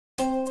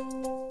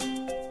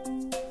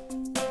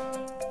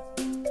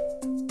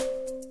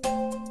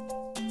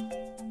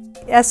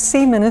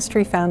SC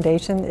Ministry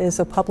Foundation is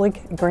a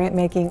public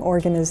grant-making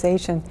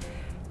organization,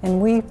 and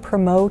we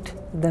promote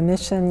the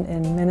mission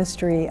and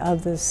ministry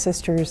of the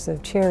Sisters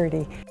of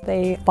Charity.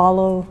 They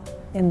follow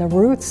in the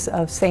roots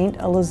of St.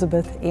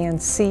 Elizabeth Ann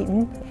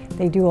Seton.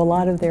 They do a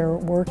lot of their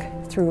work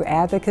through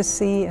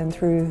advocacy and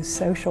through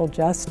social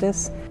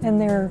justice, and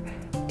they're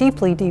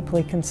deeply,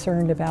 deeply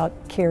concerned about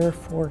care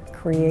for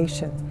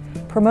creation.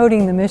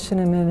 Promoting the mission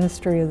and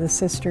ministry of the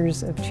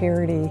Sisters of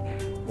Charity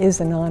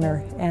is an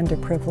honor and a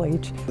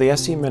privilege. The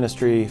SC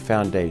Ministry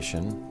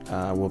Foundation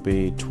will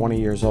be 20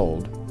 years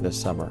old this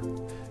summer.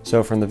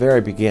 So from the very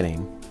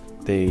beginning,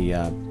 the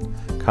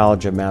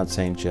College of Mount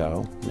St.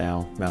 Joe,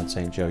 now Mount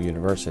St. Joe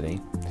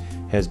University,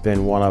 has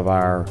been one of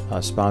our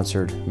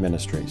sponsored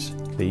ministries.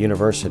 The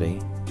university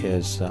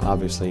is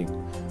obviously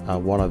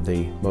one of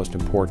the most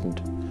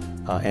important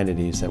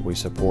entities that we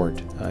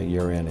support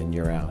year in and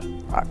year out.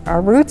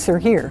 Our roots are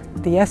here.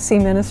 The SC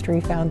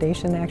Ministry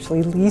Foundation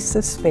actually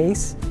leases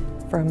space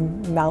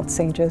from Mount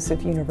St.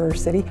 Joseph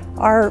University.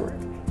 Our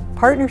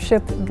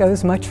partnership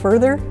goes much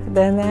further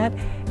than that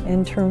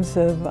in terms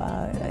of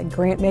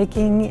grant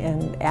making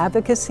and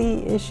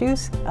advocacy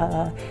issues.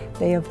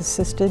 They have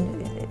assisted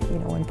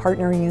in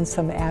partnering in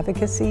some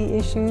advocacy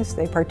issues.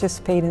 They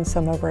participate in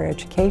some of our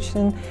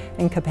education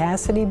and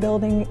capacity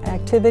building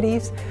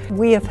activities.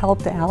 We have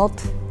helped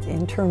out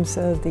in terms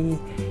of the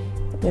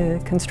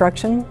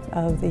construction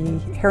of the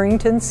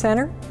Harrington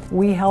Center.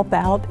 We help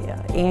out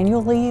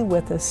annually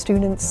with a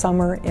student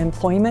summer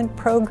employment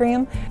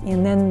program,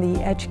 and then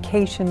the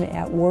Education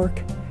at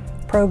Work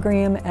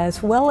program,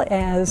 as well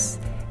as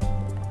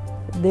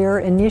they're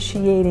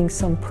initiating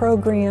some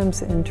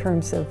programs in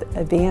terms of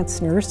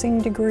advanced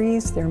nursing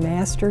degrees, their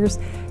master's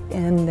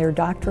and their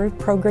doctorate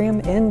program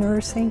in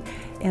nursing.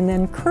 And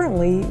then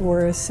currently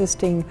we're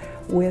assisting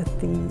with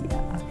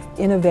the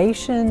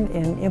innovation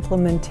and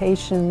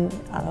implementation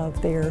of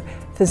their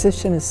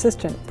physician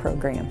assistant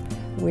program,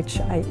 which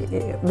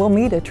will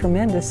meet a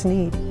tremendous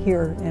need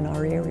here in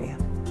our area.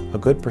 A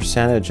good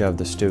percentage of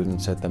the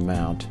students at the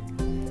Mount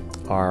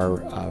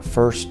are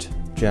first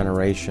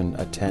generation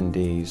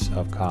attendees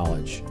of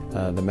college.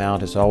 The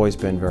Mount has always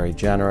been very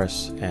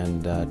generous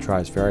and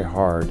tries very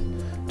hard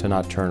to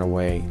not turn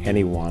away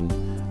anyone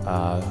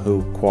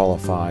who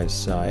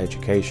qualifies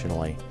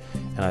educationally.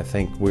 And I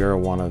think we're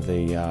one of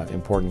the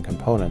important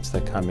components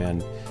that come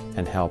in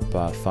and help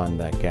fund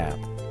that gap.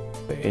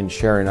 In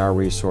sharing our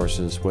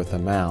resources with the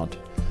Mount,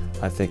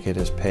 I think it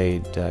has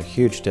paid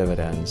huge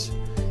dividends,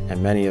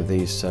 and many of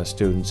these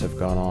students have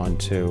gone on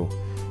to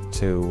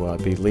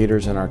be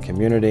leaders in our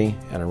community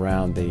and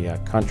around the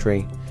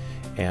country,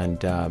 and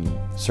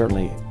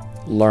certainly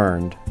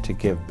learned to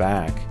give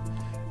back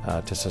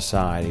to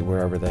society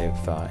wherever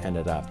they've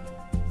ended up.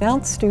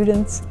 Mount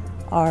students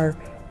are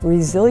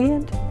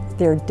resilient,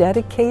 they're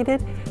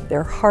dedicated,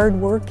 they're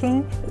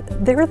hardworking.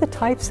 They're the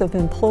types of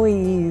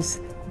employees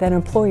that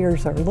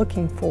employers are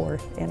looking for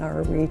in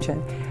our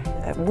region.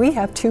 We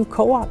have 2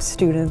 co-op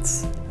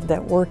students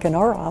that work in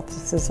our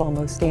offices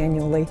almost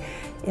annually,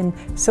 and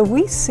so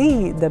we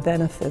see the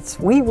benefits,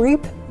 we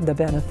reap the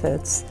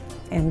benefits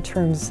in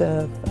terms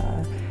of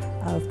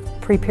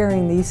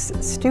preparing these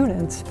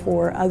students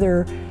for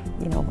other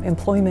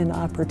employment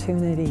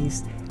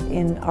opportunities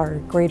in our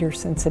greater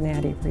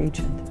Cincinnati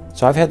region.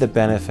 So I've had the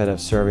benefit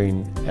of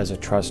serving as a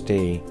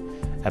trustee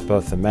at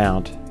both the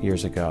Mount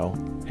years ago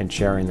and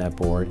chairing that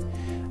board,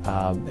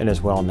 and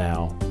as well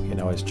now,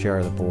 as chair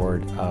of the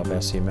board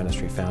of SC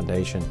Ministry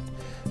Foundation.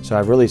 So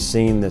I've really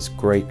seen this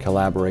great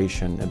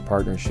collaboration and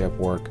partnership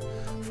work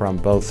from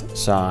both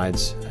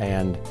sides,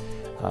 and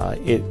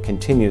it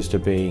continues to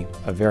be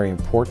a very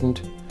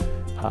important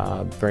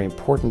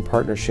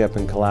partnership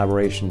and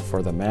collaboration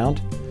for the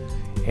Mount,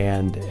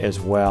 and as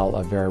well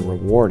a very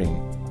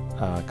rewarding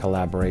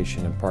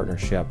collaboration and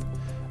partnership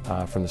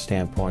from the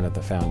standpoint of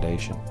the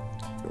foundation.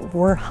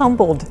 We're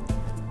humbled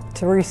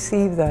to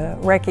receive the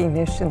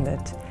recognition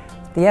that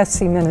the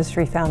SC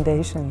Ministry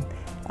Foundation,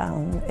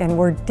 and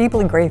we're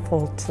deeply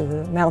grateful to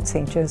the Mount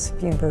St.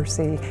 Joseph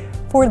University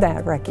for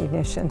that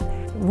recognition.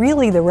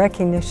 Really, the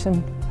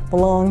recognition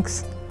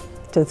belongs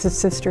to the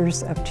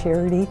Sisters of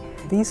Charity.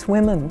 These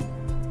women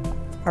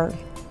are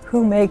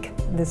who make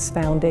this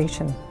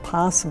foundation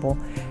possible.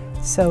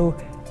 So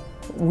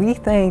we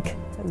thank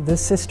the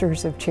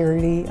Sisters of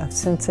Charity of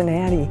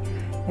Cincinnati,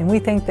 and we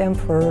thank them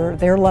for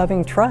their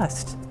loving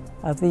trust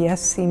of the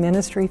SC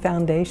Ministry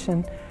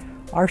Foundation,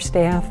 our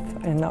staff,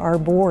 and our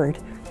board.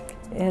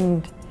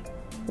 And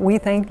we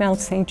thank Mount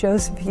St.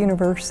 Joseph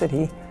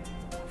University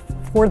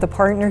for the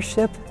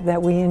partnership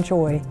that we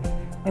enjoy.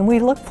 And we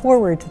look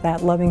forward to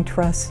that loving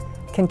trust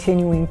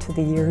continuing to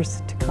the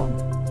years to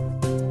come.